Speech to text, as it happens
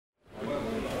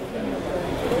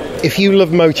If you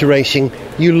love motor racing,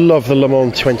 you love the Le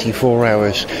Mans 24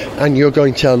 Hours, and you're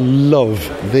going to love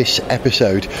this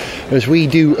episode as we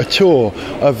do a tour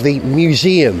of the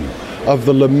museum of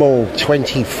the Le Mans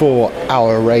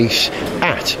 24-hour race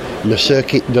at Le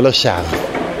Circuit de la Salle.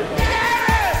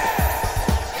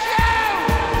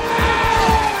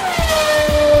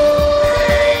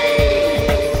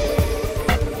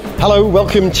 Hello,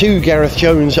 welcome to Gareth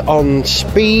Jones on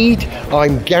Speed.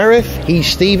 I'm Gareth, he's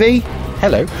Stevie.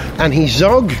 Hello. And he's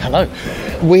Zog. Hello.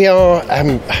 We are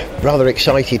rather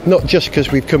excited, not just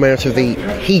because we've come out of the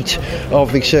heat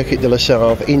of the Circuit de la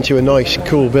Salle into a nice,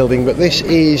 cool building, but this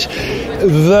is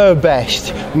the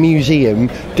best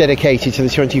museum dedicated to the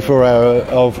 24-hour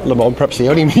of Le Mans, perhaps the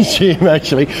only museum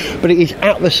actually, but it is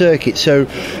at the circuit. So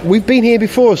we've been here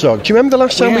before, Zog. Do you remember the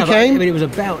last time we came? I mean, it was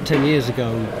about 10 years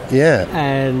ago. Yeah.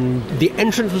 And the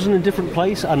entrance was in a different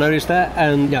place, I noticed that,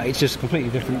 and yeah, it's just completely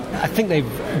different. I think they've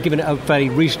given it a fairly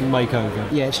recent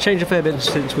makeover. Yeah, it's changed a fair bit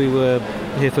since we were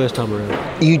here first time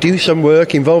around. You do some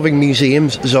work involving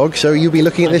museums, Zog, so you'll be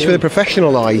looking at this with a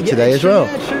professional eye today as well.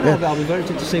 Yeah, sure. Yeah. I'll be very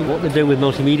interested to see what they're doing with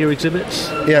multimedia exhibits.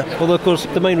 Yeah. Although, of course,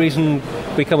 the main reason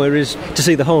we come here is to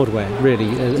see the hardware, really,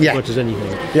 as much as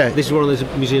anything. Yeah. This is one of those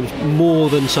museums, more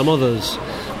than some others,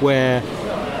 where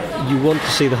you want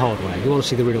to see the hardware, you want to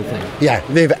see the real thing. Yeah,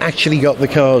 they've actually got the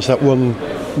cars that won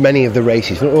many of the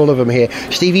races, not all of them here.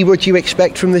 Stevie, what do you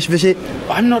expect from this visit?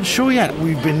 I'm not sure yet.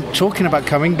 We've been talking about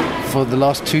coming for the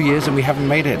last 2 years and we haven't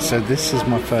made it, so this is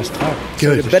my first time.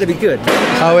 Good. So it better be good.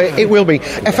 Oh, it will be.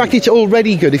 In fact, it's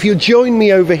already good. If you'll join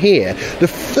me over here, the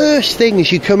first thing as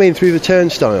you come in through the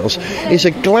turnstiles is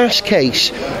a glass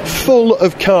case full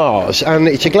of cars, and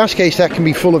it's a glass case that can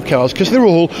be full of cars because they're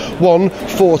all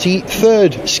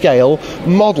 1/43rd scale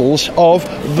models of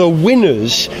the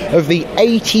winners of the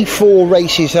 84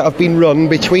 races that have been run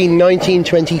between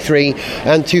 1923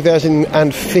 and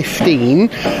 2015,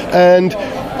 and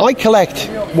I collect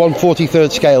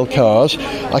 1/43rd scale cars.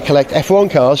 I collect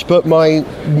F1 cars, but my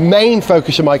main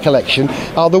focus of my collection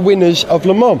are the winners of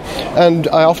Le Mans, and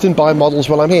I often buy models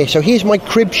while I'm here. So here's my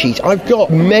crib sheet. I've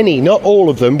got many, not all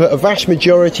of them, but a vast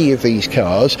majority of these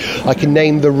cars. I can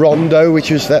name the Rondo, which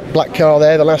was that black car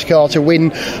there, the last car to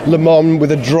win Le Mans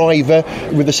with a driver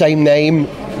with the same name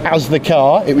as the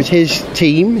car. It was his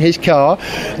team, his car.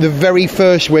 The very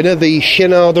first winner, the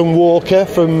Chenard and Walker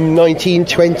from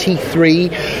 1923,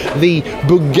 the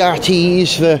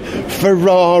Bugattis, the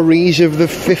Ferraris of the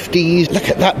 50s. Look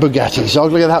at that Bugatti,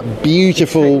 Zog. Look at that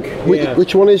beautiful...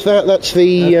 Which one is that? That's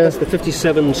the... that's the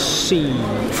 57C.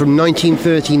 From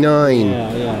 1939.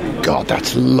 Yeah. God,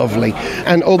 that's lovely.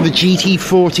 And all the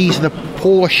GT40s, the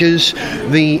Porsches,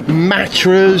 the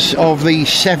Matras of the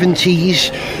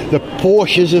 70s, the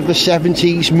Porsches of the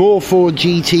 70s, more Ford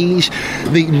GTs,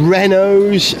 the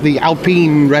Renaults, the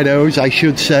Alpine Renaults, I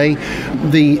should say,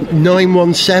 the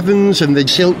 917s and the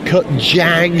Silk Cut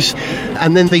Jags,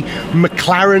 and then the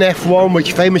McLaren F1,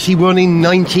 which famously won in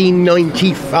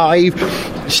 1995.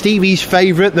 Stevie's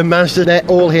favourite, the Mazda, they're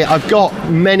all here. I've got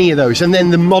many of those. And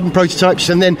then the modern prototypes.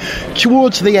 And then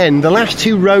towards the end, the last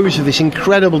two rows of this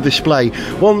incredible display.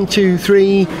 1, 2,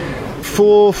 3,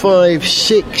 4, 5,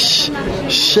 6,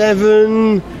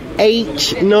 7,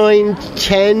 8, 9,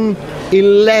 10,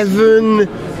 11...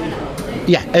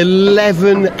 Yeah,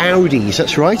 11 Audis,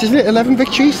 that's right, isn't it? 11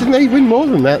 victories? Didn't they win more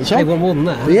than that? They won more than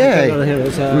that.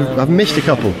 Yeah. I've missed a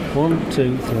couple. 1,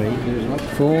 2, 3,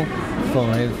 4,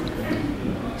 5...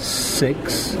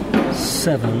 6,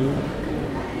 7,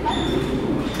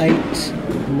 8,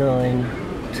 9,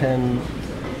 10,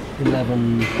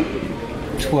 11,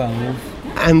 12.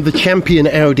 And the champion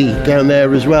Audi down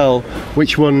there as well,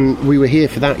 which one we were here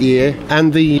for that year.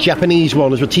 And the Japanese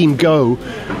one as well, Team Go,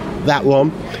 that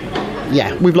one.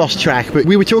 Yeah, we've lost track, but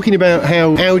we were talking about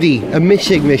how Audi are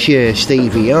missing this year,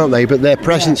 Stevie, aren't they? But their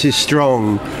presence is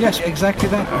strong. Yes, exactly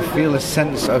that. I feel a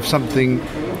sense of something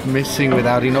missing with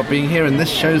Audi not being here, and this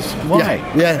shows why.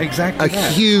 Yeah, exactly.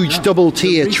 Huge double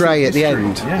tier tray at the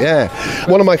end. Yeah.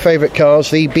 One of my favourite cars,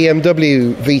 the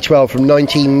BMW V12 from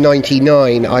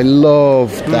 1999. I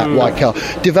love that white car,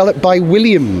 developed by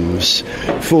Williams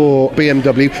for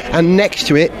BMW, and next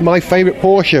to it, my favourite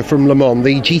Porsche from Le Mans,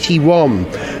 the GT1.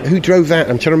 Who drove that?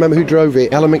 I'm trying to remember who drove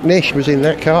it. Alan McNish was in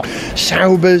that car.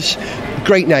 Saubers.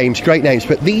 Great names,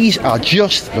 but these are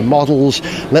just the models.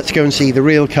 Let's go and see the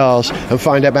real cars and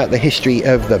find out about the history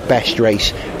of the best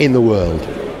race in the world.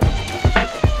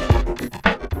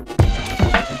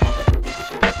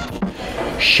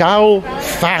 Charles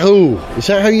Faroux, is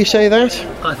that how you say that?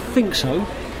 I think so.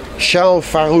 Charles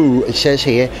Faroux, it says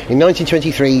here, in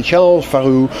 1923, Charles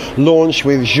Faroux launched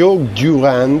with Jogues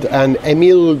Durand and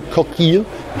Émile Coquille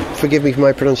Forgive me for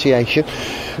my pronunciation.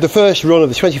 The first run of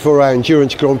the 24-hour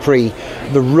endurance Grand Prix,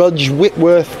 the Rudge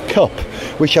Whitworth Cup,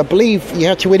 which I believe you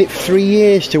had to win it 3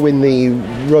 years to win the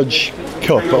Rudge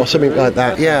Cup or something like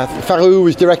that. Yeah, Farou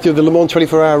was director of the Le Mans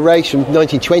 24-hour race from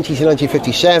 1920 to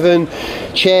 1957,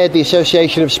 chaired the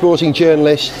Association of Sporting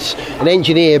Journalists, an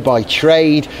engineer by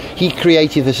trade. He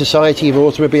created the Society of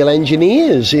Automobile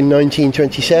Engineers in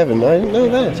 1927. I didn't know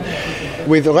that.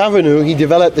 With Ravenou, he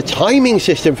developed the timing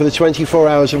system for the 24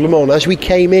 hours of Le Mans. As we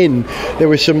came in, there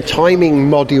were some timing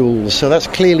modules, so that's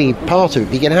clearly part of it.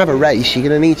 If you're going to have a race, you're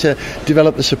going to need to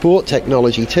develop the support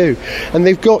technology too. And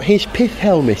they've got his pith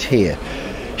helmet here.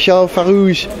 Charles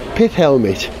Farou's pith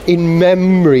helmet, in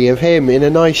memory of him, in a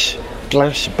nice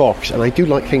glass box. And I do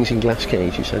like things in glass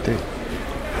cages, I do.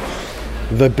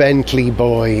 The Bentley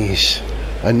boys.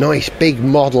 A nice big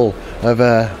model of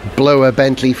a blower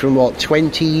Bentley from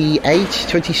 28,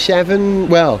 27?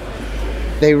 Well,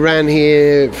 they ran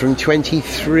here from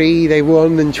 23, they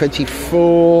won in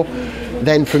 24,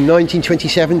 then from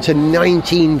 1927 to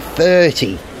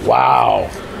 1930. Wow.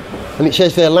 And it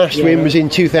says their last win was in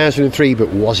 2003, but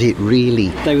was it really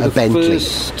a Bentley?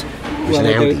 It was an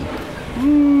Audi.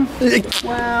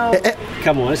 Well,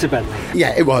 come on, it's a Bentley.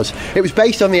 Yeah, it was. It was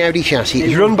based on the Audi chassis. It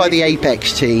was run by the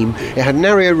Apex team. It had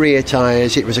narrow rear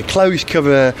tyres. It was a closed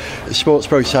cover sports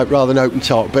prototype rather than open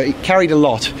top, but it carried a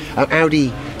lot.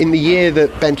 Audi, in the year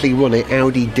that Bentley won it,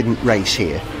 Audi didn't race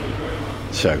here.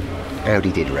 So,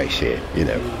 Audi did race here, you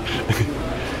know.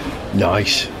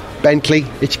 Nice. Bentley.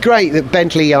 It's great that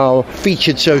Bentley are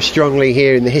featured so strongly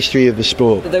here in the history of the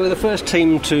sport. They were the first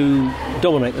team to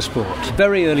dominate the sport.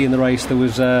 Very early in the race, there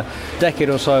was a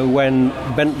decade or so when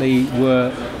Bentley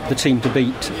were the team to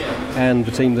beat and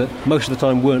the team that most of the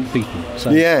time weren't beaten.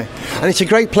 So. Yeah, and it's a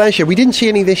great pleasure. We didn't see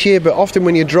any this year, but often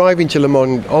when you're driving to Le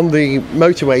Mans on the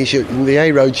motorways, the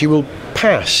A roads, you will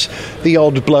pass the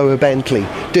odd blower Bentley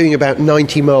doing about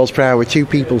 90 miles per hour with two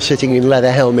people sitting in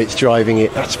leather helmets driving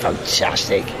it. That's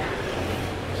fantastic.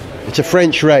 It's a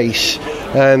French race,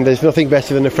 and there's nothing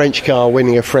better than a French car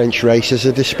winning a French race. There's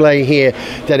a display here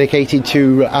dedicated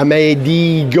to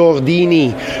Amédée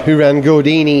Gordini, who ran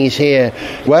Gordini's here.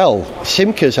 Well,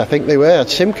 Simcas, I think they were,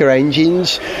 Simca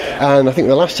engines, and I think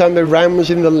the last time they ran was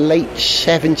in the late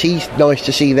 70s. Nice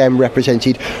to see them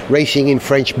represented, racing in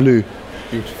French blue.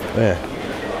 Beautiful. Yeah.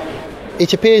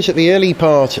 It appears that the early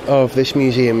part of this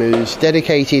museum is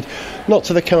dedicated not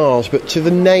to the cars but to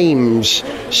the names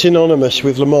synonymous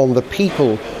with Le Mans, the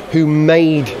people who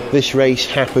made this race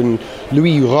happen.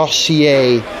 Louis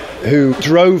Rossier, who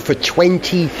drove for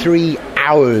 23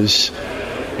 hours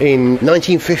in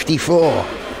 1954.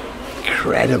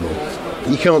 Incredible.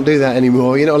 You can't do that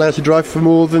anymore. You're not allowed to drive for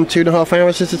more than 2.5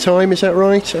 hours at a time, is that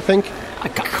right, I think? I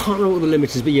can't remember what the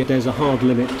limit is, but yeah, there's a hard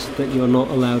limit that you're not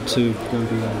allowed to go and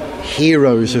do that.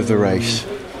 Heroes of the race.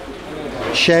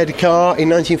 Shared a car in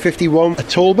 1951, a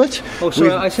Talbot. Oh, sorry,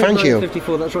 I said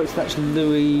 1954, that's right, that's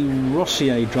Louis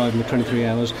Rossier driving the 23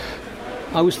 hours.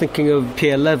 I was thinking of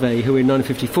Pierre Levy, who in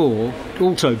 1954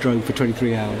 also drove for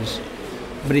 23 hours,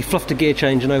 but he fluffed a gear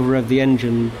change and over-revved the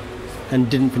engine and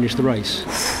didn't finish the race.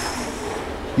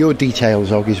 Your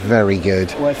details, Og, is very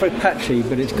good. Well, it's very patchy,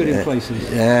 but it's good in places.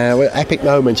 Yeah, well, epic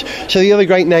moments. So the other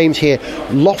great names here,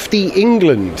 Lofty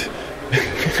England.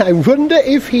 I wonder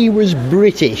if he was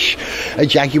British. A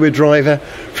Jaguar driver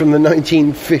from the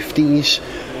 1950s.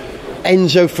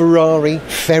 Enzo Ferrari,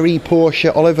 Ferry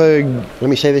Porsche, Oliver, let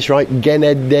me say this right,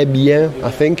 Guénédébien,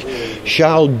 I think.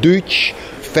 Charles Duch,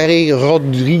 Ferry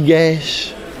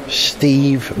Rodriguez,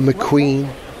 Steve McQueen,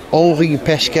 Henri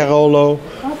Pescarolo,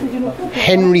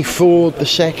 Henry Ford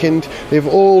II. They've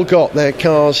all got their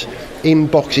cars in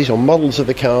boxes or models of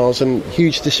the cars and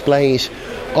huge displays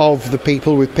of the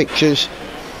people with pictures.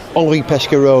 Henri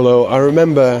Pescarolo, I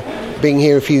remember being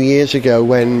here a few years ago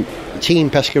when Team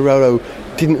Pescarolo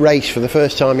didn't race for the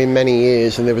first time in many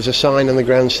years, and there was a sign on the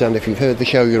grandstand. If you've heard the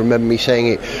show, you remember me saying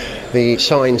it. The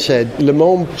sign said Le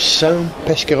Mans sans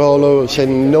Pescarolo, said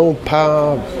non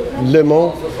pas Le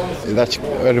Mans. That's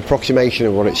an approximation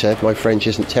of what it said. My French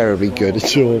isn't terribly good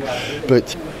at all,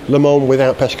 but Le Mans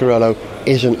without Pescarolo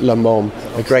isn't Le Mans.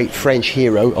 A great French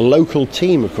hero, a local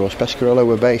team, of course. Pescarolo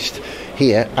were based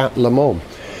here at Le Mans.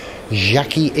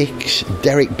 Jackie Ickx,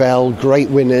 Derek Bell, great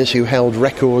winners who held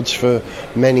records for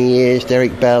many years.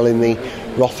 Derek Bell in the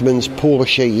Rothmans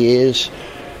Porsche years.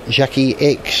 Jackie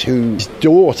Ickx, whose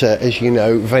daughter, as you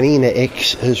know, Vanina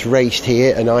Ickx, has raced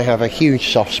here, and I have a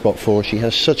huge soft spot for. She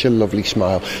has such a lovely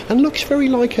smile and looks very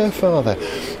like her father.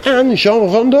 And Jean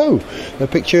Rondeau, a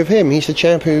picture of him. He's the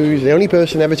chap who's the only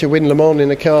person ever to win Le Mans in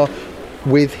a car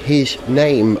with his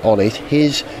name on it,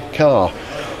 his car.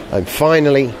 And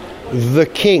finally, the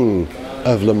king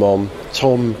of Le Mans,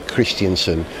 Tom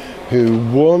Christiansen, who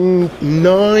won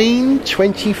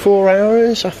 9:24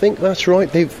 hours, I think that's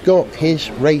right. They've got his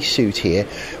race suit here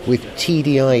with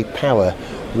TDI Power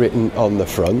written on the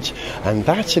front, and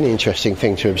that's an interesting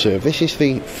thing to observe. This is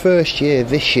the first year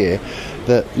this year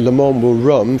that Le Mans will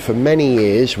run for many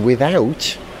years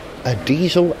without a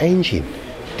diesel engine.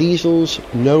 Diesels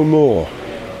no more.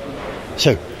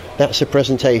 So that's a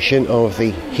presentation of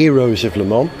the heroes of Le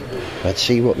Mans. Let's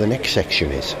see what the next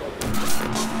section is.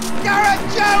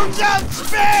 Gareth Jones on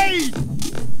speed!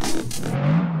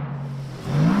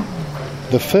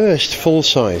 The first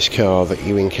full-size car that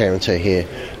you encounter here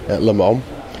at Le Mans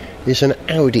is an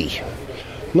Audi.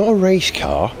 Not a race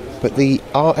car, but the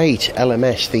R8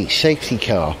 LMS, the safety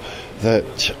car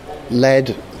that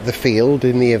led the field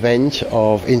in the event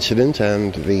of incident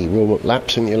and the warm-up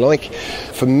laps and the like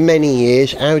for many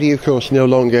years. Audi, of course, no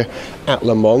longer at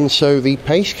Le Mans, so the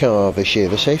pace car this year,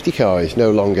 the safety car, is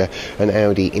no longer an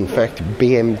Audi. In fact,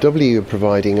 BMW are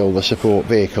providing all the support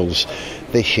vehicles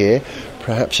this year,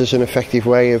 perhaps as an effective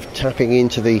way of tapping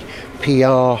into the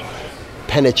PR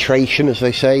penetration, as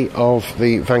they say, of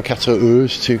the 24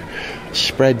 Heures to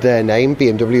spread their name.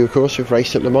 BMW, of course, have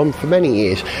raced at Le Mans for many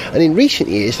years, and in recent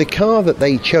years the car that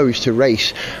they chose to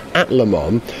race at Le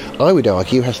Mans, I would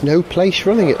argue, has no place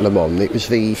running at Le Mans. It was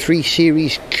the 3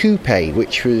 Series Coupe,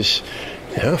 which was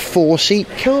a 4-seat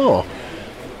car.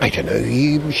 I don't know,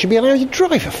 you should be allowed to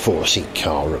drive a 4-seat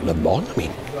car at Le Mans. I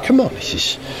mean, come on, this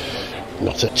is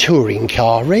not a touring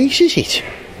car race, is it?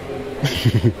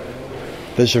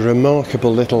 There's a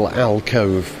remarkable little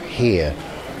alcove here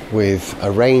with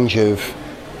a range of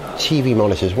TV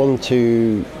monitors. 1,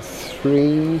 2,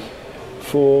 3,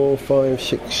 4, 5,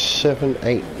 6, 7,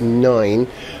 8, 9,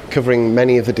 covering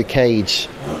many of the decades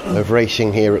of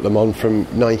racing here at Le Mans from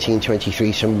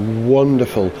 1923. Some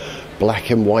wonderful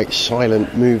black and white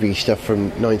silent movie stuff from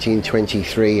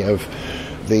 1923 of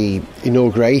the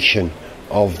inauguration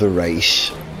of the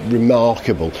race.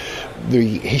 Remarkable.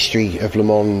 The history of Le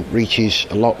Mans reaches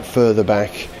a lot further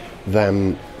back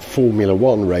than Formula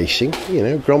One racing. You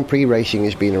know, Grand Prix racing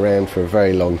has been around for a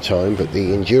very long time, but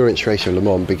the endurance race of Le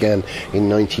Mans began in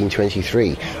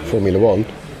 1923. Formula One,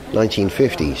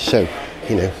 1950. So,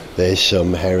 you know, there's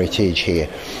some heritage here.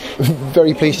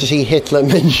 Very pleased to see Hitler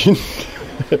mentioned.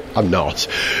 I'm not,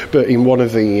 but in one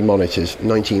of the monitors,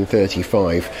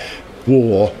 1935.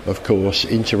 War, of course,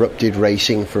 interrupted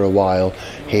racing for a while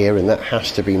here, and that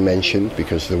has to be mentioned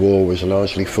because the war was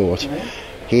largely fought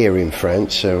here in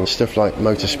France, so stuff like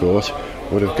motorsport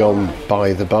would have gone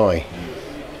by the by.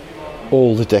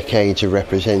 All the decades are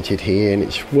represented here, and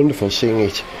it's wonderful seeing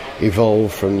it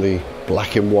evolve from the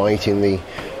black and white in the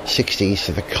 60s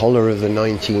to the colour of the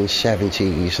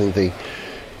 1970s and the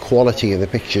quality of the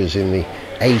pictures in the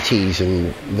 80s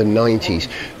and the 90s.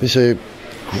 There's a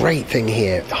great thing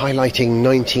here highlighting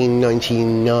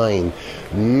 1999,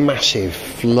 massive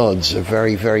floods, a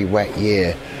very, very wet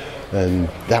year, and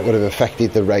that would have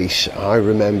affected the race. I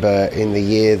remember in the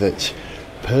year that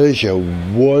Peugeot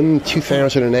won,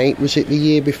 2008, was it the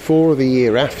year before or the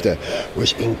year after,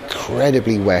 was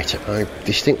incredibly wet. I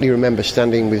distinctly remember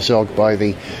standing with Zog by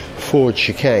the Ford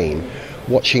chicane,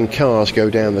 watching cars go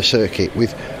down the circuit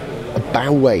with a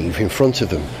bow wave in front of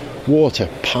them, water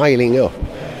piling up.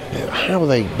 How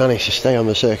they managed to stay on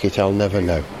the circuit, I'll never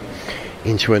know.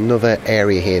 Into another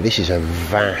area here. This is a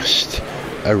vast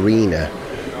arena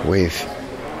with,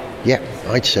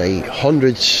 I'd say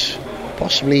hundreds,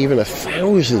 possibly even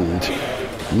 1,000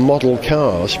 model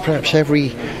cars. Perhaps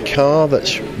every car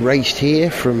that's raced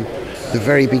here from the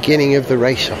very beginning of the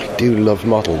race. I do love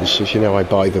models. As you know, I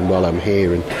buy them while I'm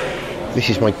here, and this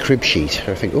is my crib sheet.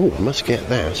 I think, I must get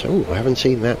that. I haven't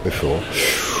seen that before.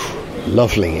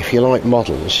 Lovely. If you like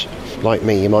models, like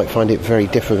me, you might find it very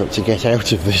difficult to get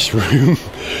out of this room.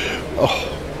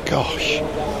 Oh, gosh.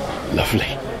 Lovely.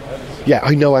 Yeah,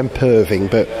 I know I'm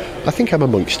perving, but I think I'm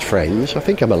amongst friends. I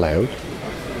think I'm allowed.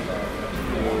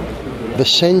 The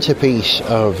centrepiece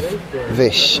of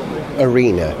this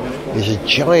arena is a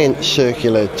giant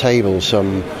circular table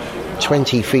some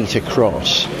 20 feet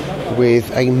across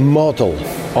with a model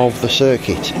of the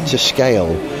circuit to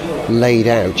scale laid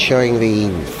out, showing the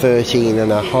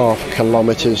 13.5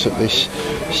 kilometres that this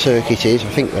circuit is. I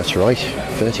think that's right,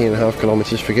 13.5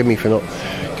 kilometres. Forgive me for not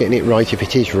getting it right if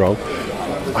it is wrong.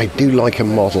 I do like a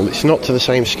model. It's not to the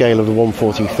same scale of the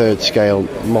 1/43rd scale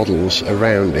models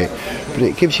around it, but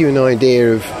it gives you an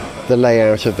idea of the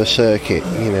layout of the circuit.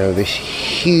 You know, this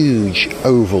huge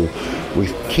oval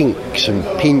with kinks and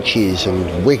pinches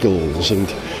and wiggles and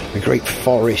a great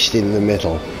forest in the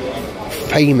middle.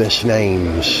 Famous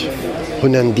names: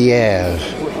 Hunandière,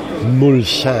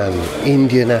 Mulsanne,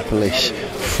 Indianapolis,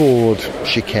 Ford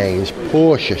chicanes,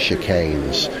 Porsche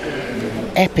chicanes.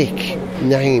 Epic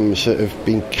names that have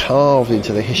been carved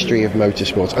into the history of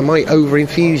motorsports. Am I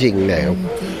over-infusing now?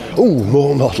 Oh,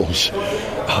 more models.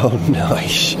 Oh,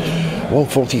 nice.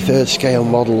 1/43rd scale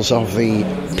models of the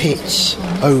pits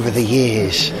over the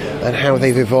years and how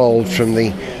they've evolved from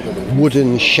the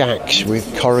wooden shacks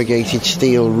with corrugated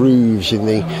steel roofs in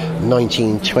the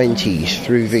 1920s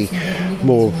through the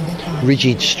more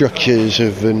rigid structures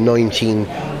of the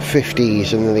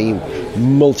 1950s and the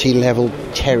multi-level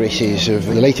terraces of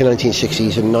the later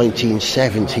 1960s and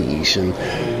 1970s, and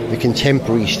the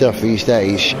contemporary stuff these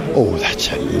days. Oh, that's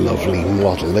a lovely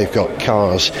model. They've got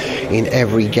cars in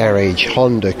every garage: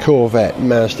 Honda, Corvette,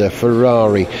 Mazda,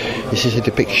 Ferrari. This is a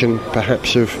depiction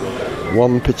perhaps of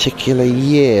one particular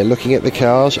year. Looking at the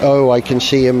cars, oh, I can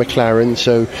see a McLaren,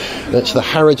 so that's the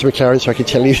Harrods McLaren, so I can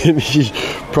tell you that this is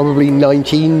probably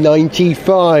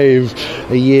 1995,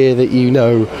 a year that you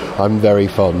know I'm very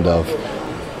fond of.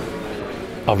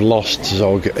 I've lost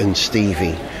Zog and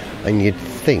Stevie, and you'd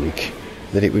think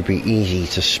that it would be easy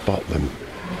to spot them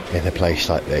in a place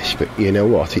like this, but you know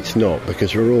what, it's not,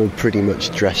 because we're all pretty much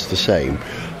dressed the same.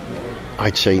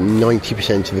 I'd say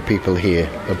 90% of the people here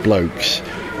are blokes,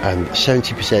 and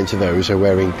 70% of those are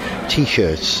wearing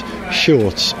t-shirts,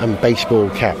 shorts and baseball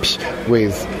caps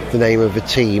with the name of a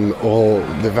team or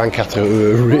the 24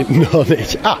 Heures written on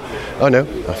it. Oh no,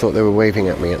 I thought they were waving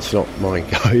at me. It's not my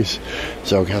guys.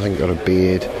 Zog hasn't got a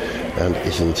beard and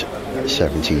isn't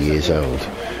 70 years old.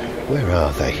 Where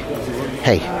are they?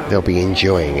 Hey, they'll be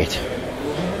enjoying it.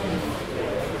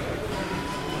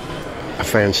 I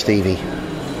found Stevie.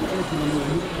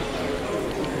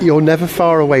 You're never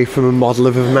far away from a model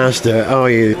of a Mazda,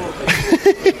 are you?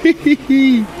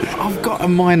 I've got a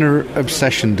minor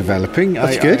obsession developing.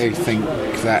 That's good. I think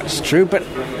that's true, but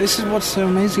this is what's so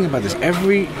amazing about this.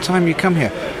 Every time you come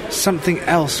here, something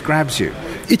else grabs you.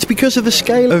 It's because of the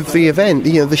scale of the event,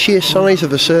 you know, the sheer size of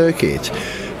the circuit.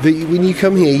 When you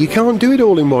come here, you can't do it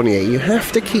all in 1 year. You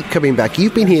have to keep coming back.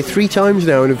 You've been here 3 times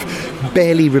now and have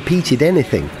barely repeated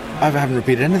anything. I haven't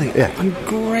repeated anything. Yeah. I'm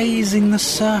grazing the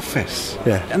surface.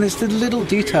 Yeah. And it's the little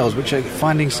details which I'm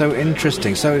finding so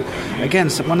interesting. So,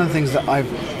 again, one of the things that I've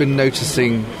been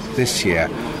noticing this year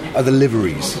are the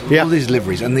liveries. Yeah. All these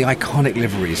liveries and the iconic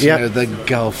liveries. Yeah. You know, the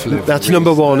Gulf liveries. That's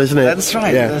number one, isn't it? That's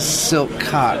right. Yeah. The silk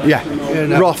cut. Yeah. You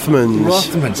know, Rothmans.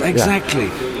 Rothmans, exactly.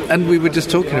 Yeah. And we were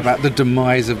just talking about the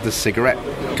demise of the cigarette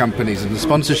companies and the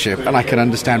sponsorship, and I can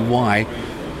understand why.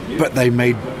 But they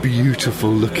made beautiful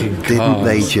looking cars. Didn't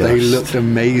they just? They looked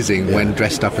amazing when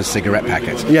dressed up as cigarette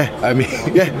packets. Yeah. I mean...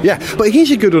 Yeah. But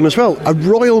here's a good one as well. A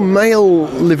Royal Mail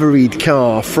liveried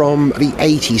car from the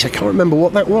 80s. I can't remember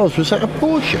what that was. Was that a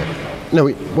Porsche? No,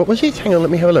 what was it? Hang on,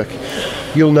 let me have a look.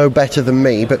 You'll know better than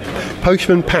me, but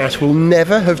Postman Pat will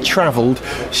never have travelled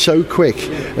so quick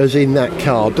as in that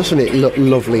car. Doesn't it look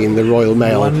lovely in the Royal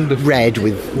Mail? Wonderful. Red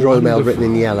with Royal Mail written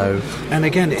in yellow. And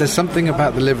again, there's something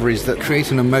about the liveries that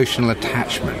create an emotional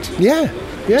attachment. Yeah.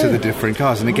 To the different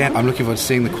cars. And again, I'm looking forward to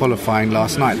seeing the qualifying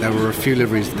last night. There were a few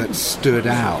liveries that stood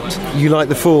out. You like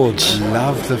the Fords?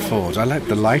 Love the Fords. I like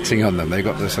the lighting on them. They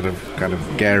got the sort of kind of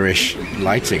garish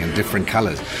lighting and different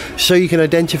colours. So you can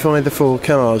identify the 4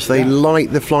 cars. They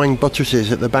light the flying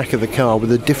buttresses at the back of the car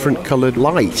with a different coloured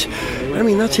light. I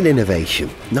mean, that's an innovation.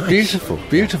 Nice.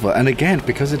 Beautiful. And again,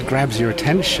 because it grabs your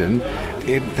attention,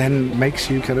 it then makes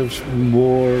you kind of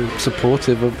more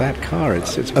supportive of that car.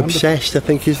 It's wonderful. Obsessed, I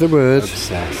think, is the word.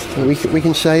 Obsessed. We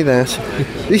can say that.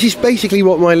 This is basically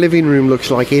what my living room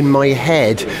looks like in my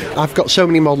head. I've got so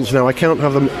many models now, I can't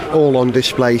have them all on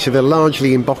display, so they're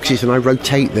largely in boxes and I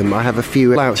rotate them. I have a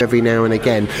few out every now and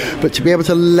again. But to be able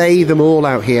to lay them all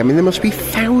out here, I mean, there must be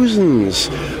thousands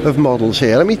of models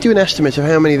here. Let me do an estimate of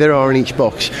how many there are in each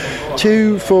box.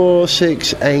 2, 4,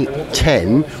 6, 8,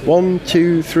 10. 1,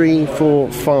 2, 3,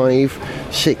 4, 5,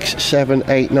 6, 7,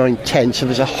 8, 9, 10. So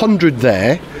there's 100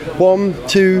 there. 1,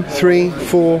 2, 3,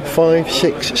 4, 5,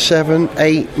 6, 7,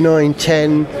 8, 9,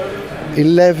 10,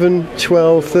 11,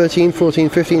 12, 13, 14,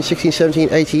 15, 16, 17,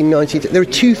 18, 19. There are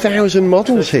 2,000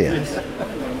 models here.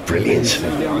 Brilliant.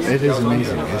 It is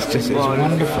amazing. It's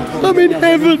wonderful. I'm in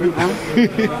heaven.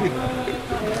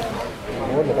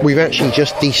 We've actually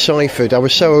just deciphered. I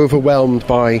was so overwhelmed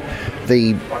by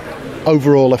the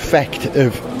overall effect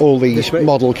of all these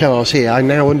model cars here. I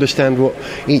now understand what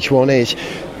each one is.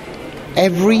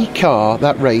 Every car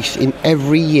that raced in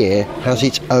every year has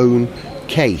its own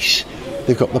case.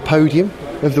 They've got the podium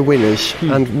of the winners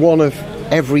and one of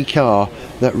every car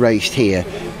that raced here,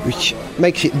 which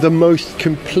makes it the most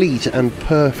complete and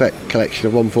perfect collection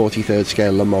of 1/43rd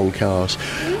scale Le Mans cars.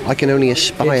 I can only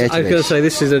aspire to I was going to say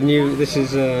this is a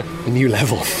new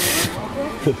level.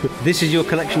 This is your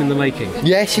collection in the making.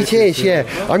 Yes, it is. Yeah,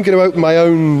 I'm going to open my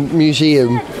own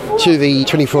museum to the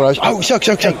 24 hours. Oh, so.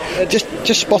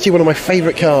 Just spotted one of my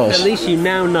favourite cars. At least you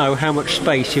now know how much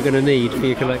space you're going to need for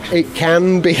your collection. It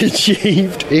can be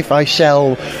achieved if I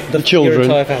sell the children. Your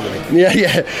entire family.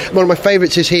 Yeah. One of my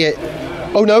favourites is here.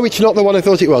 Oh no, it's not the one I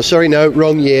thought it was. Sorry, no,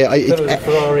 wrong year. That was a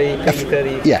Ferrari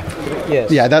 330. Yes.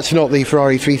 Yeah, that's not the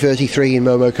Ferrari 333 in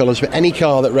Momo colours, but any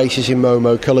car that races in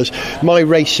Momo colours. My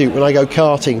race suit when I go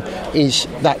karting is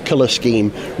that colour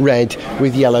scheme, red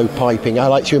with yellow piping. I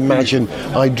like to imagine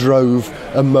I drove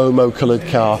a Momo coloured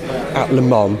car at Le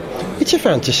Mans. It's a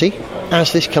fantasy,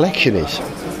 as this collection is.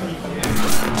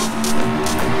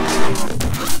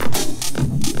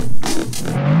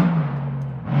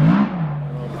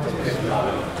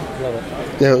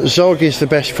 Now, Zog is the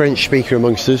best French speaker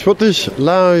amongst us. What does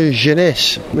La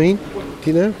Jeunesse mean?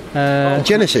 Do you know?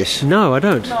 Genesis? No, I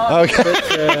don't. Okay.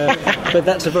 But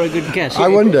that's a very good guess. I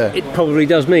wonder. It probably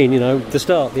does mean, the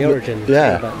start, the origin.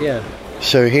 Yeah.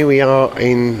 So here we are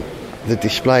in the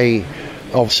display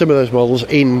of some of those models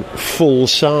in full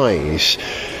size.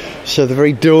 So the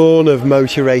very dawn of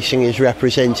motor racing is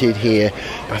represented here.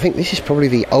 I think this is probably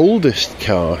the oldest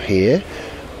car here.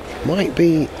 Might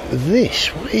be this.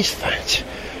 What is that?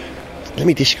 Let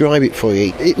me describe it for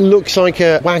you. It looks like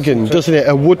a wagon, doesn't it?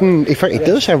 A wooden... In fact, it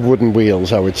does have wooden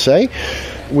wheels, I would say,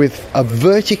 with a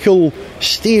vertical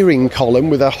steering column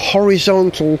with a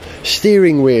horizontal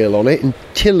steering wheel on it and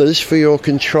tillers for your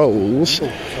controls.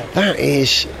 That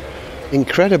is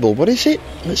incredible. What is it?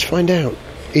 Let's find out.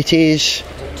 It is...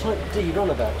 Type D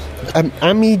runabout.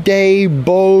 Amédée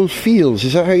Boll Fields.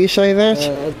 Is that how you say that?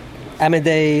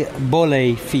 Amédée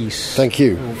Bollé Fils. Thank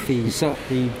you. So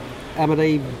the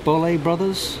Amédée Bollé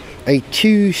brothers. A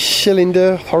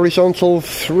 2-cylinder horizontal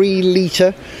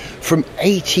 3-litre from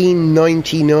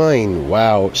 1899.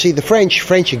 Wow. See, the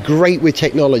French are great with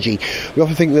technology. We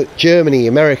often think that Germany,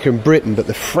 America and Britain, but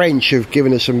the French have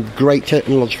given us some great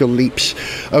technological leaps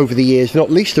over the years, not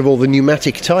least of all the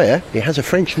pneumatic tyre. It has a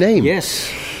French name.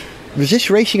 Yes. Was this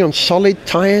racing on solid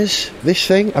tyres, this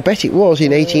thing? I bet it was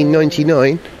in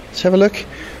 1899. Let's have a look.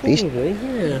 Probably,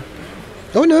 yeah.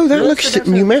 Oh no, that looks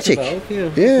pneumatic.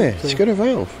 Valve, yeah, it's got a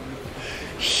valve.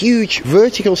 Huge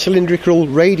vertical cylindrical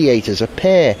radiators, a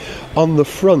pair on the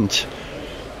front.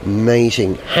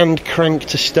 Amazing. Hand crank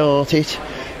to start it.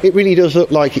 It really does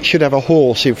look like it should have a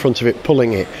horse in front of it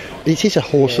pulling it. It is a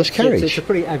horseless carriage. It's a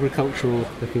pretty agricultural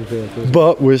looking vehicle.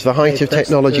 But was the height of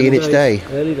technology in its day.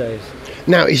 Early days.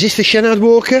 Now, is this the Chenard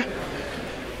Walker?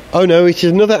 Oh no, it's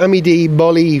another Amédée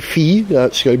Bollé Fils,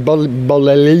 that's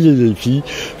Bollé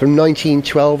from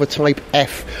 1912, a Type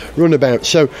F runabout.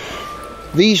 So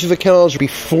these are the cars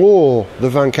before the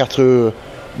 24 Heures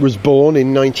was born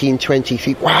in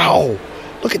 1920. Wow,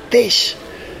 look at this.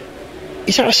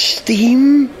 Is that a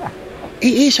steam?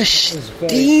 It is a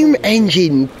steam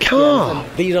engine car. Yeah,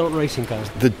 these aren't racing cars.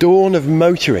 The dawn of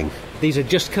motoring. These are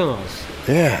just cars.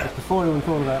 Yeah. Before anyone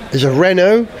thought about. There's a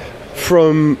Renault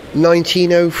from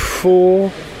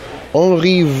 1904,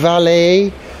 Henri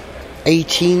Vallet,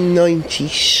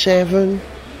 1897.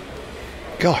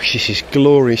 Gosh, this is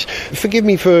glorious. Forgive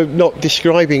me for not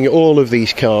describing all of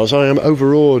these cars. I am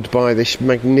overawed by this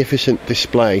magnificent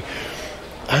display.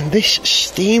 And this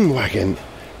steam wagon,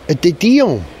 a De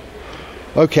Dion.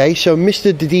 Okay, so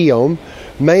Mr. De Dion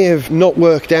may have not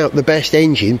worked out the best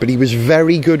engine, but he was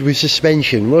very good with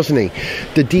suspension, wasn't he?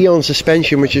 De Dion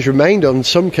suspension, which has remained on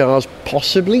some cars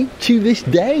possibly to this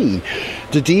day.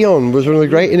 De Dion was one of the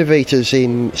great innovators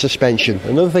in suspension.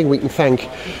 Another thing we can thank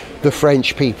the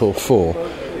French people for.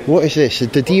 What is this? A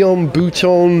De Dion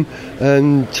Bouton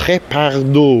and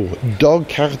Trépardot dog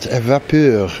cart à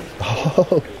vapeur.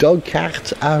 Oh, dog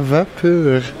cart à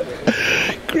vapeur.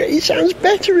 Great, it sounds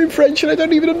better in French and I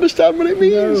don't even understand what it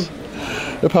means. No.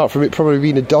 Apart from it probably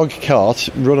being a dog cart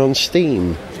run on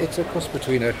steam. It's a cross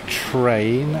between a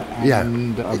train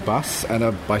and a bus and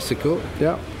a bicycle.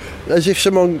 Yeah. As if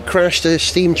someone crashed a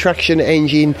steam traction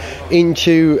engine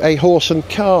into a horse and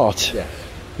cart. Yeah.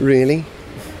 Really?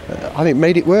 I think it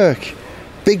made it work.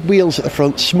 Big wheels at the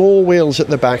front, small wheels at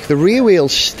the back. The rear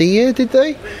wheels steer, did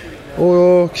they?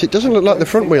 Or, because it doesn't look like the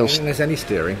front wheels. I don't think there's any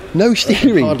steering. No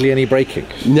steering. Hardly any braking.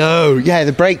 No, yeah,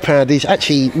 the brake pad is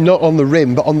actually not on the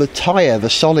rim, but on the tyre, the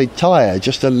solid tyre,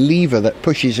 just a lever that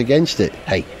pushes against it.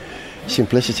 Hey,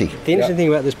 simplicity. The interesting thing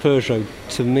about this Peugeot,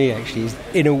 to me, actually, is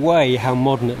in a way how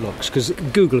modern it looks. Because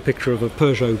Google a picture of a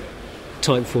Peugeot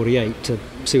Type 48 to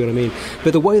see what I mean.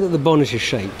 But the way that the bonnet is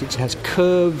shaped, it has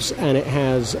curves and it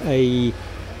has a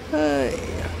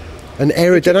an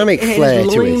aerodynamic flair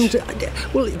to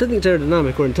it. Well, I don't think it's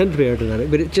aerodynamic or intended to be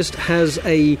aerodynamic, but it just has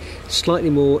a slightly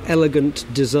more elegant,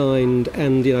 designed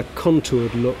and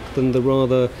contoured look than the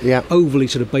rather overly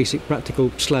sort of basic,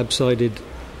 practical, slab-sided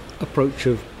approach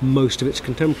of most of its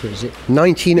contemporaries.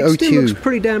 1902. It still looks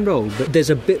pretty damned old, but there's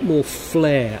a bit more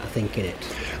flair, I think, in it.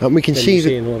 And we can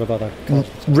see in a lot of other cars.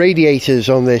 Radiators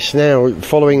on this now,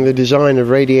 following the design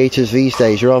of radiators these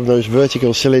days, rather than those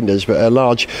vertical cylinders, but a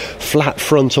large flat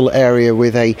frontal area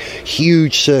with a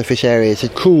huge surface area to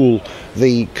cool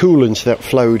the coolants that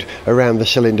flowed around the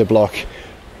cylinder block.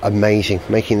 Amazing,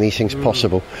 making these things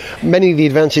possible. Many of the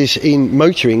advances in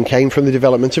motoring came from the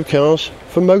development of cars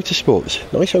for motorsports.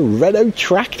 Nice old Renault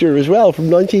tractor as well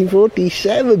from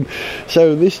 1947.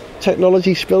 So this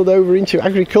technology spilled over into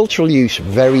agricultural use.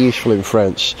 Very useful in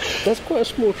France. That's quite a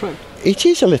small tractor. It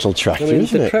is a little tractor,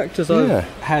 isn't it? The tractors I've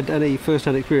had any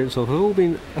first-hand experience of have all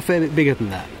been a fair bit bigger than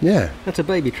that. Yeah. That's a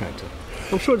baby tractor.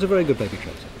 I'm sure it's a very good baby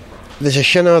tractor. There's a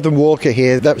Chenard and Walker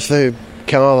here. That's the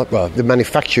car, well, the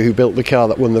manufacturer who built the car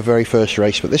that won the very first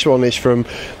race, but this one is from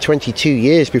 22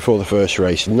 years before the first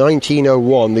race,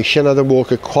 1901, the Chenard and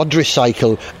Walker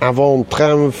quadricycle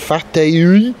avant-train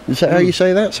fauteuil. Is that how you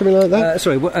say that? Something like that?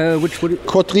 Sorry, which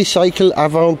quadricycle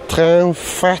avant-train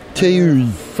fauteuil.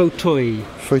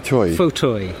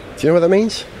 Fauteuil. Do you know what that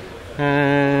means?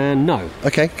 No.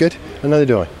 Okay, good. Neither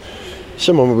do I.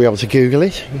 Someone will be able to Google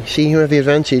it. See, you have the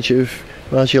advantage of,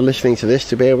 as you're listening to this,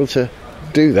 to be able to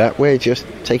do that. We're just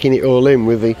taking it all in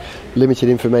with the limited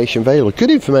information available.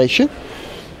 Good information,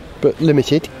 but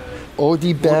limited.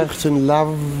 Audibert and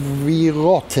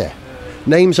Lavirotte.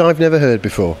 Names I've never heard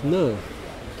before. No,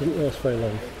 didn't last very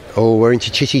long. Oh, we're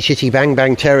into chitty chitty bang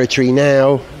bang territory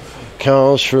now.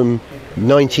 Cars from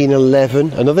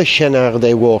 1911. Another Chenard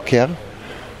and Walker.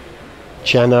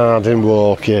 Chenard and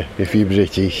Walker, if you're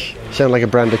British. Sound like a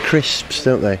brand of crisps,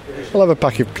 don't they? I'll have a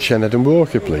pack of Chenard and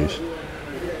Walker, please.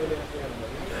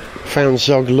 Found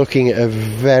Zog looking at a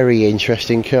very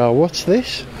interesting car. What's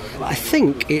this? I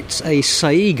think it's a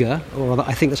Saiga, or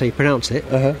I think that's how you pronounce it.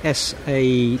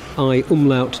 S-A-I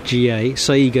umlaut G-A,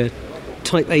 Saiga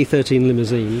Type A13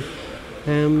 limousine.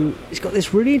 It's got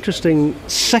this really interesting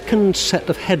second set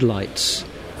of headlights.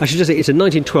 I should just say it's a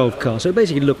 1912 car, so it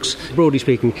basically looks, broadly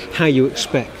speaking, how you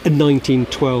expect a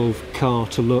 1912 car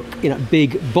to look.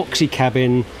 Big, boxy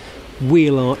cabin,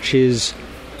 wheel arches,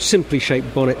 simply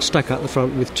shaped bonnet stuck out the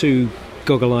front with two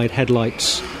goggle-eyed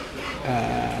headlights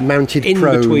mounted in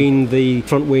between the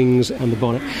front wings and the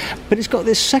bonnet. But it's got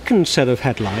this second set of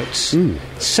headlights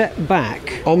set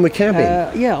back on the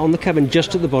cabin. On the cabin,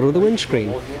 just at the bottom of the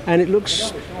windscreen, and it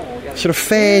looks sort of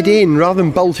fared in rather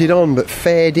than bolted on, but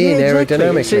fared in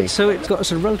aerodynamically. So it's got a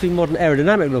sort of relatively modern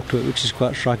aerodynamic look to it, which is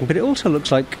quite striking. But it also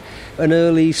looks like an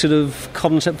early sort of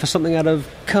concept for something out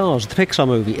of Cars, the Pixar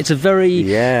movie. It's a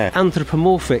very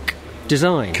anthropomorphic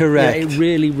design. Correct. It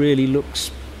really, really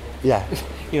looks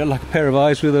like a pair of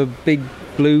eyes with a big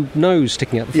blue nose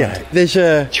sticking out the front. Yeah, there's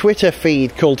a Twitter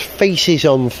feed called Faces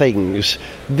on Things.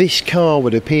 This car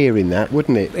would appear in that,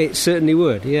 wouldn't it? It certainly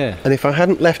would, yeah. And if I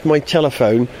hadn't left my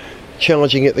telephone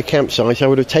charging at the campsite, I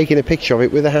would have taken a picture of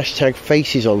it with the hashtag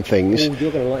Faces on Things. Oh,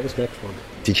 you're going to like this next one.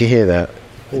 Did you hear that?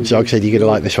 Zog said you're going to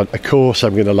like this one. Of course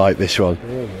I'm going to like this one.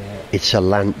 Oh, yeah. It's a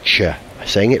Lancia.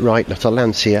 Saying it right, not a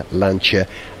Lancia, Lancia,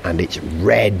 and it's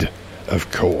red,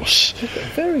 of course. It's got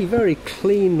very, very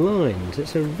clean lines.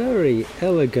 It's a very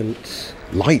elegant...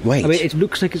 Lightweight. I mean, it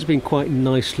looks like it's been quite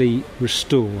nicely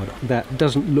restored. That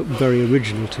doesn't look very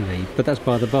original to me, but that's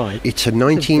by the by. It's a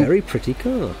very pretty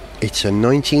car. It's a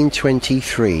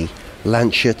 1923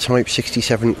 Lancia Type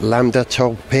 67 Lambda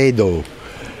Torpedo.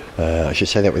 I should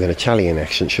say that with an Italian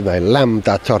accent, shouldn't I?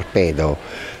 Lambda Torpedo.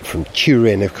 From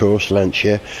Turin, of course,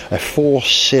 Lancia. A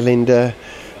 4-cylinder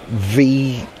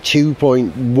V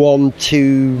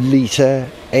 2.12 litre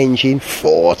engine,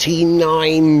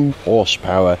 49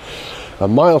 horsepower. A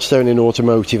milestone in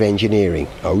automotive engineering.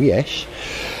 Oh, yes.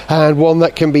 And one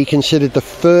that can be considered the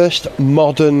first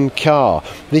modern car.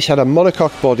 This had a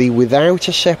monocoque body without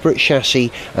a separate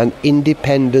chassis and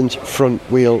independent front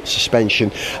wheel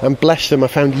suspension. And bless them, I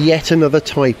found yet another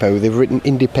typo. They've written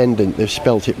independent. They've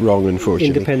spelt it wrong, unfortunately.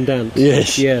 Independent.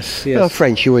 Yes. Well,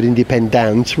 French, you would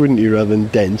independent, wouldn't you, rather than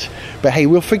dent. But hey,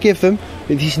 we'll forgive them.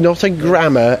 It is not a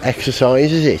grammar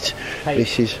exercise, is it? Hey,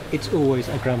 it's always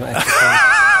a grammar exercise.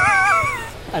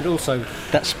 And also,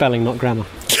 that's spelling, not grammar.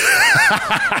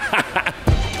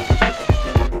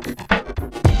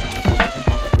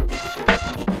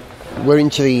 We're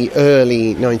into the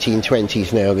early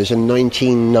 1920s now. There's a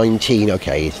 1919,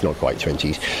 okay, it's not quite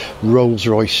 20s,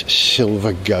 Rolls-Royce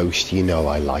Silver Ghost. You know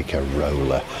I like a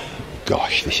roller.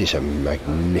 gosh, this is a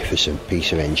magnificent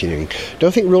piece of engineering.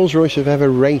 Don't think Rolls-Royce have ever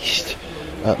raced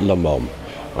at Le Mans.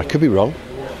 I could be wrong,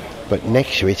 but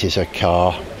next to it is a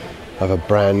car of a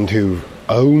brand who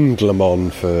owned Le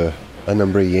Mans for a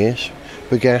number of years.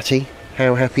 Bugatti.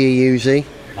 How happy are you, Z?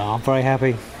 Oh, I'm very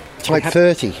happy. Type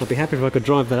 30. I'd be happy if I could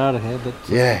drive that out of here, but...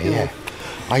 Yeah.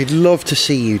 I'd love to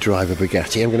see you drive a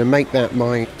Bugatti. I'm going to make that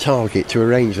my target to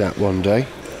arrange that one day.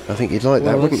 I think you'd like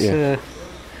that, wouldn't you?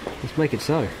 Let's make it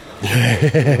so.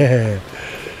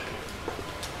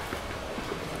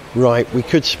 Right, we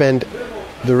could spend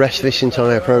the rest of this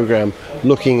entire programme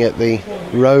looking at the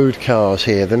road cars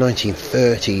here, the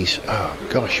 1930s. Oh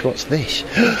gosh, what's this?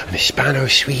 An Hispano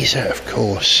Suiza, of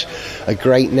course. A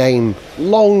great name,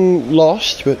 long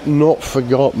lost but not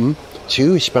forgotten.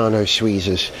 Two Hispano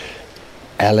Suizas.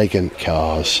 Elegant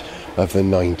cars of the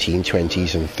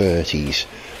 1920s and 30s.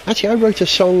 Actually, I wrote a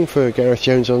song for Gareth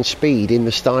Jones on Speed in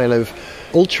the style of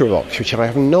Ultravox, which I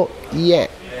have not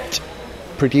yet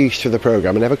produced for the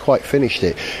programme. I never quite finished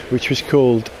it, which was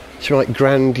called sort of like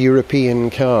Grand European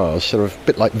Cars, sort of a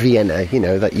bit like Vienna, you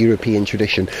know, that European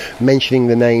tradition, mentioning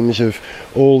the names of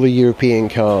all the European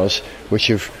cars which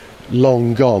have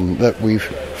long gone, that we've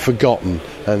forgotten.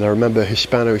 And I remember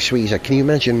Hispano Suiza. Can you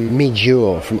imagine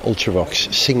Midjour from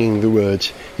Ultravox singing the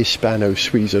words Hispano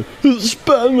Suiza?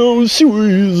 Hispano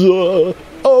Suiza,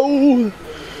 oh!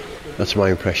 That's my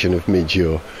impression of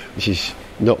Midjour, which is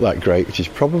not that great, which is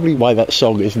probably why that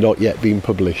song has not yet been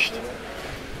published.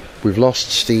 We've lost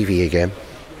Stevie again.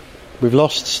 We've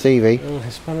lost Stevie. Oh,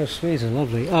 Hispano Suiza,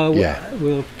 lovely. Oh, yeah.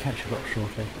 We'll catch it up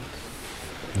shortly.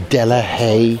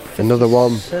 Delahaye, another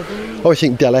one. I always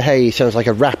think Delahaye sounds like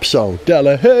a rap song.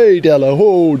 Delahaye,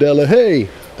 Delaho, Delahaye.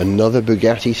 Another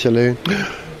Bugatti saloon.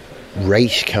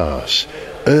 Race cars.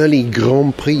 Early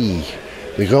Grand Prix.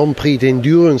 The Grand Prix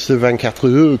d'Endurance de 24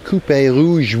 Heures. Coupé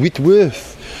Rouge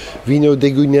Whitworth. Vino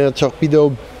Degunia Torpedo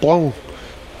Blanc.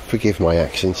 Forgive my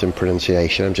accent and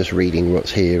pronunciation. I'm just reading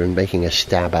what's here and making a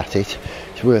stab at it.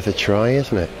 It's worth a try,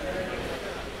 isn't it?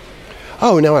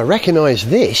 Oh, now I recognise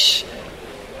this.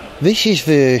 This is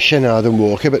the Chenard and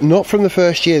Walker, but not from the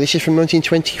first year. This is from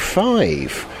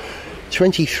 1925.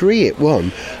 23 it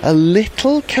won. A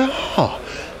little car.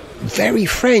 Very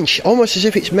French, almost as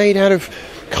if it's made out of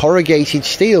corrugated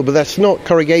steel, but that's not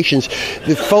corrugations.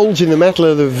 The folds in the metal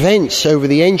are the vents over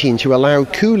the engine to allow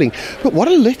cooling. But what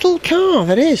a little car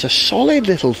that is. A solid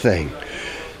little thing.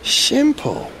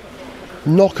 Simple.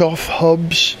 Knock-off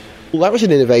hubs. Well, that was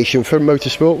an innovation for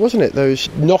motorsport, wasn't it? Those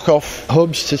knock-off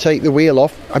hubs to take the wheel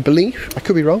off, I believe. I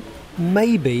could be wrong.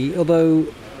 Maybe, although...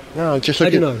 No, just I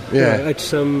don't know. Yeah,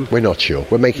 it's, we're not sure.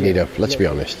 We're making it up, let's be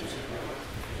honest.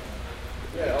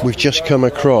 We've just come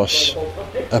across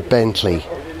a Bentley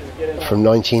from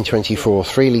 1924,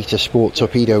 3-litre sport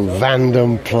torpedo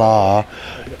Vanden Plas.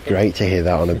 Great to hear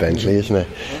that on a Bentley, isn't it?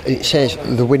 It says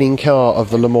the winning car of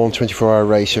the Le Mans 24-hour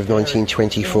race of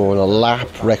 1924 and a lap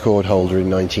record holder in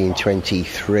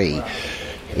 1923.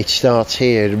 It starts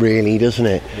here, really, doesn't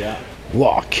it? Yeah.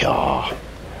 What a car.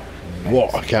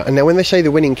 What a car. And now when they say the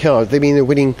winning car, they mean the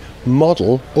winning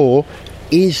model, or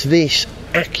is this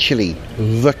actually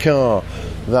the car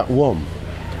that won?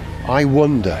 I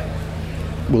wonder.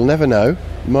 We'll never know.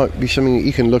 Might be something that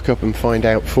you can look up and find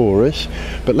out for us,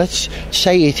 but let's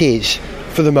say it is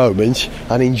for the moment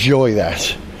and enjoy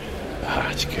that.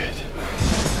 That's good.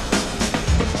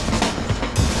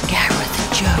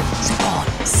 Gareth Jones on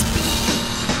Speed.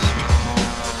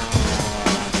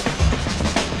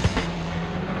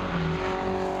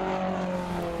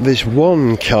 There's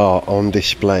one car on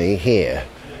display here,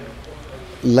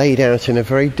 laid out in a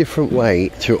very different way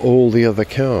to all the other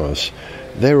cars.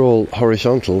 They're all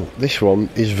horizontal. This one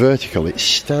is vertical. It's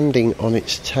standing on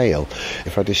its tail.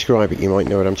 If I describe it, you might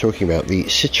know what I'm talking about. The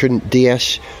Citroën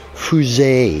DS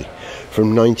Fusée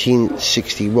from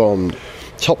 1961.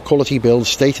 Top quality build,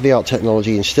 state-of-the-art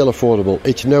technology, and still affordable.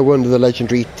 It's no wonder the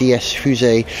legendary DS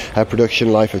Fusée had a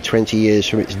production life of 20 years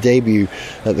from its debut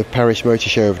at the Paris Motor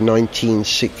Show of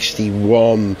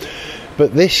 1961.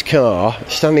 But this car,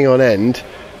 standing on end,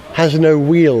 has no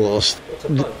wheels.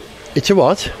 It's a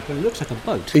what? It looks like a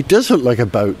boat. It does look like a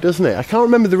boat, doesn't it? I can't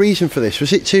remember the reason for this.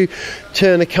 Was it to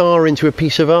turn a car into a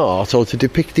piece of art, or to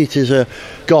depict it as a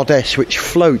goddess which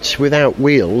floats without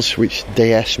wheels, which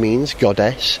déesse means,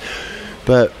 goddess?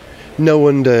 But no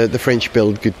wonder the French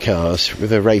build good cars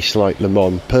with a race like Le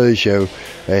Mans. Peugeot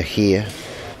here.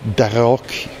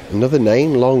 Darroch, another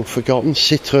name long forgotten.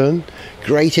 Citroën,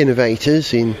 great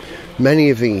innovators in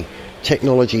many of the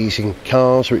technologies in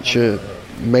cars which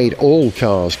made all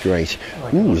cars great.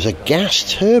 Ooh, there's a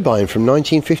gas turbine from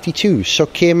 1952,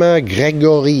 Sokema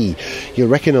Gregory. You'll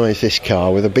recognise this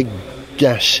car with a big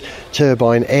gas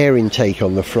turbine air intake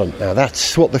on the front. Now,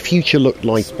 that's what the future looked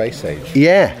like. Space age.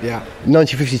 Yeah.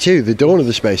 1952, the dawn of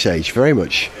the space age, very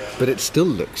much. But it still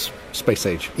looks space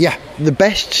age. Yeah, the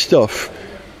best stuff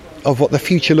of what the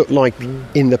future looked like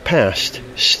in the past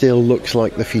still looks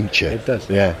like the future. It does.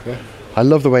 Yeah. I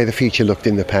love the way the future looked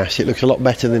in the past. It looks a lot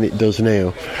better than it does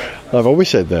now. I've always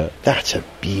said that. That's a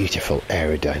beautiful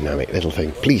aerodynamic little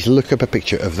thing. Please look up a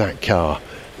picture of that car.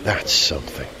 That's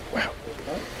something. Wow.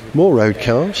 More road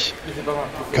cars.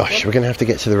 Gosh, we're going to have to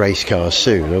get to the race cars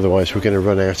soon, otherwise we're going to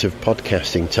run out of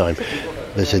podcasting time.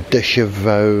 There's a De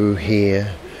Chauveau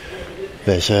here.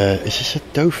 Is this a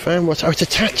Dauphin? It's a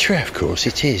Tatra, of course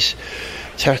it is.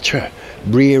 Tatra.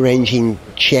 Rear engine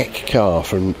Czech car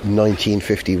from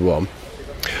 1951.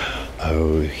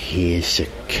 Oh, here's a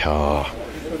car.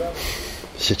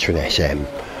 Citroën SM.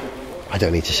 I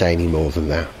don't need to say any more than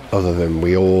that, other than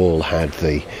we all had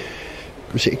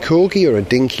was it a Corgi or a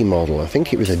Dinky model? I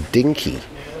think it was a Dinky.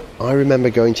 I remember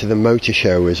going to the motor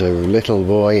show as a little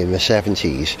boy in the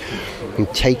 70s and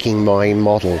taking my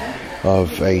model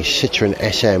of a Citroën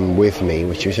SM with me,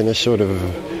 which was in a sort of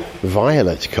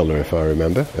violet colour, if I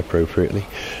remember appropriately.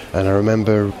 And I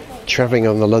remember travelling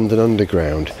on the London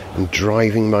Underground and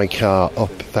driving my car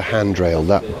up the handrail,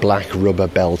 that black rubber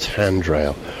belt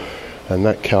handrail. And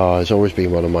that car has always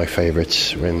been one of my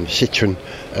favourites when Citroën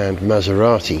and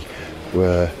Maserati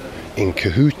were in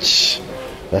cahoots.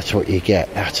 That's what you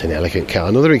get. That's an elegant car.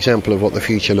 Another example of what the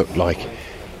future looked like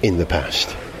in the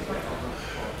past.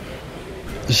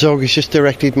 Zog has just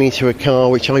directed me to a car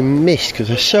which I missed because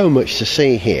there's so much to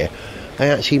see here. I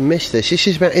actually missed this. This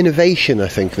is about innovation, I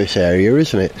think, this area,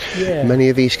 isn't it? Yeah. Many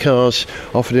of these cars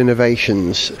offered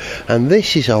innovations. And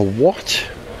this is a what?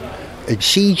 A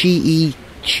CGE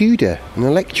Tudor, an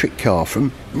electric car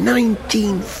from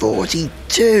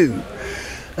 1942.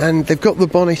 And they've got the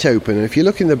bonnet open, and if you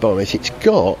look in the bonnet, it's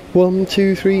got 8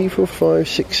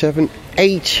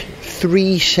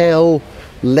 3-cell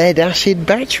lead-acid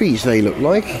batteries, they look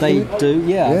like. They do,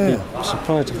 yeah. I'd be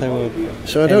surprised if they were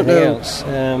so I don't know else.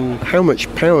 how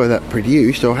much power that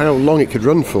produced or how long it could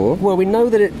run for. Well, we know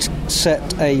that it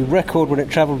set a record when it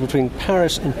travelled between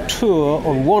Paris and Tours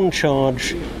on one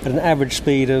charge at an average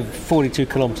speed of 42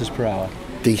 kilometres per hour.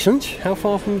 Decent. How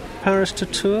far from Paris to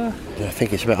Tours? I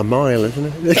think it's about a mile,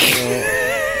 isn't it?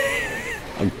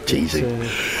 I'm teasing.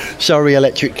 Sorry,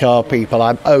 electric car people,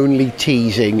 I'm only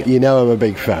teasing. You know I'm a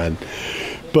big fan.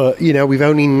 But, you know, we've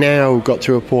only now got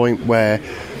to a point where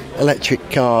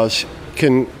electric cars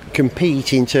can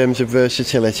compete in terms of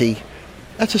versatility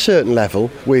at a certain level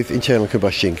with internal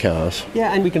combustion cars.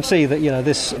 Yeah, and we can see that, you know,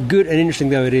 this, good and interesting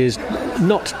though it is,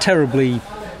 not terribly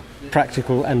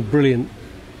practical and brilliant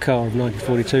car of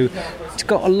 1942, it's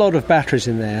got a lot of batteries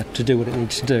in there to do what it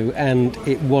needs to do, and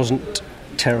it wasn't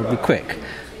terribly quick.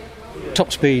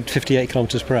 Top speed 58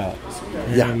 kilometres per hour.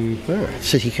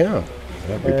 City car.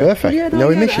 That'd be perfect.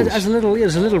 No emissions. As a little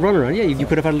runaround, you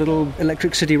could have had a little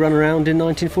electric city runaround in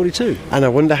 1942. And I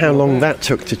wonder how long that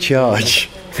took to charge.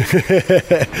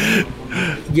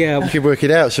 Yeah, you could work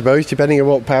it out, I suppose, depending on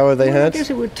what power they had. I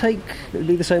guess it would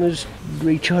be the same as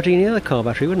recharging any other car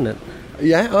battery, wouldn't it?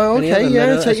 Yeah,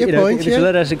 take your point. If it's a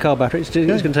lead-acid car battery, it's going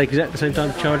to take exactly the same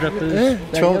time to charge up as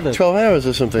 12 hours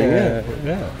or something. Yeah.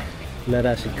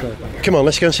 Lead-acid car battery. Come on,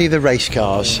 let's go and see the race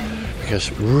cars,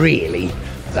 because really,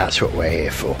 that's what we're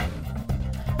here for.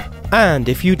 And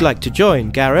if you'd like to join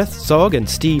Gareth, Zog and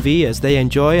Stevie as they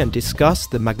enjoy and discuss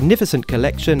the magnificent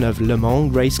collection of Le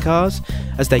Mans race cars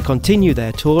as they continue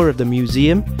their tour of the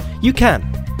museum, you can,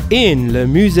 in Le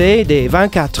Musée des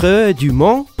 24 Heures du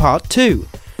Mans Part 2,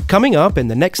 coming up in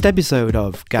the next episode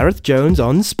of Gareth Jones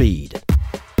on Speed.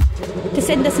 To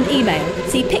send us an email,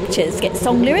 see pictures, get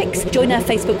song lyrics, join our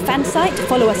Facebook fan site,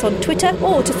 follow us on Twitter,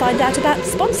 or to find out about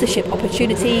sponsorship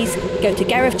opportunities, go to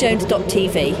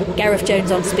GarethJones.tv. Gareth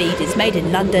Jones on Speed is made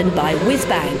in London by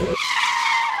Whizbang.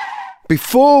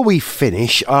 Before we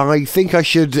finish, I think I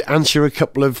should answer a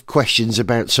couple of questions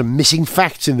about some missing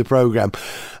facts in the programme.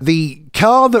 The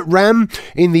car that ran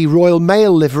in the Royal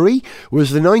Mail livery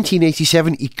was the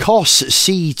 1987 Ecos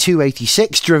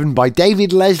C286, driven by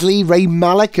David Leslie, Ray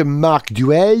Malek and Marc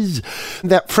Duez.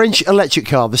 That French electric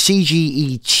car, the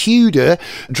CGE Tudor,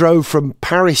 drove from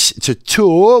Paris to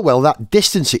Tours. Well, that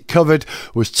distance it covered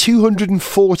was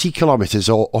 240 kilometres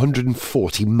or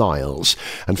 140 miles.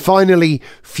 And finally,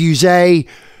 Fusée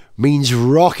means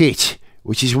rocket,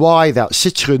 which is why that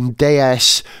Citroën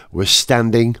DS was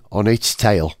standing on its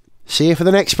tail. See you for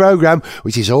the next programme,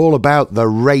 which is all about the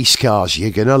race cars.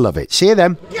 You're going to love it. See you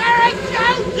then. Yeah!